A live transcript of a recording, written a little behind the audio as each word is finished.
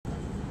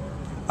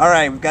All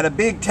right, we've got a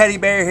big teddy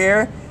bear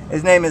here.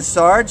 His name is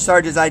Sarge.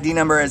 Sarge's ID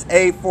number is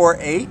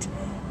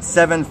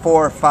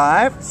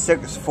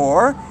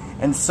A4874564.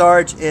 And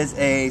Sarge is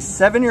a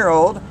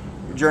 7-year-old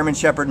German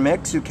Shepherd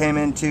mix who came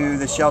into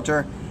the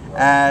shelter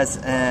as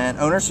an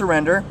owner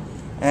surrender,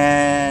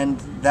 and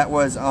that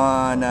was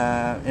on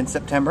in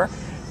September.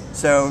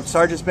 So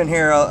Sarge has been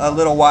here a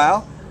little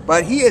while,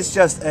 but he is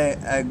just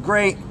a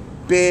great,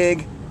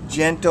 big,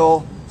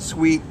 gentle,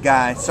 sweet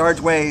guy. Sarge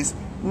weighs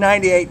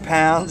 98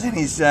 pounds, and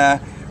he's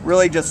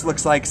really just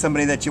looks like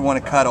somebody that you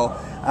want to cuddle.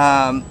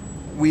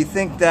 We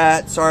think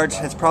that Sarge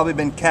has probably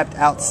been kept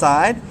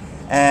outside,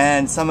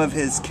 and some of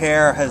his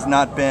care has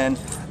not been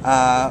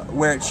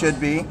where it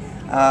should be.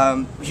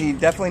 He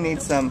definitely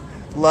needs some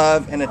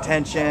love and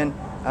attention,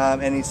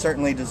 and he's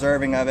certainly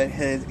deserving of it.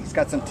 He's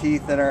got some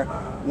teeth that are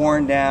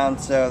worn down,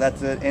 so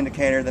that's an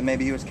indicator that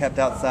maybe he was kept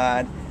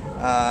outside,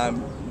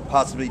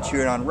 possibly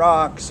chewing on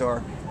rocks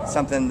or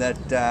something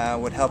that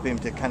would help him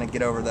to kind of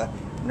get over the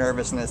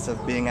nervousness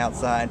of being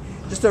outside.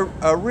 Just a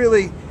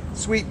really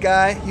sweet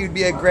guy. He would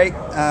be a great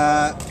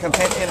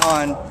companion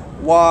on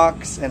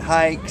walks and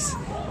hikes.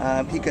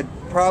 He could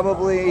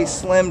probably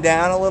slim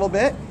down a little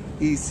bit.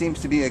 He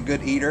seems to be a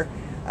good eater.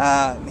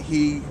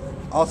 He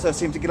also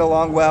seems to get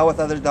along well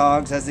with other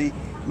dogs as he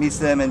meets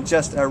them, and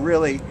just a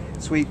really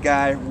sweet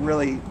guy,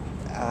 really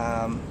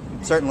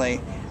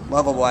certainly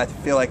lovable. I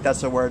feel like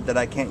that's a word that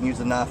I can't use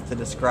enough to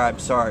describe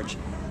Sarge.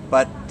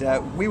 But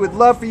we would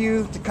love for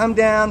you to come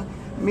down,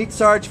 meet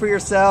Sarge for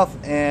yourself,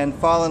 and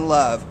fall in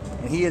love.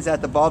 And he is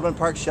at the Baldwin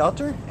Park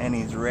shelter, and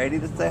he's ready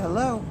to say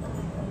hello.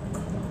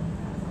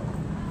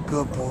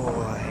 Good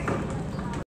boy.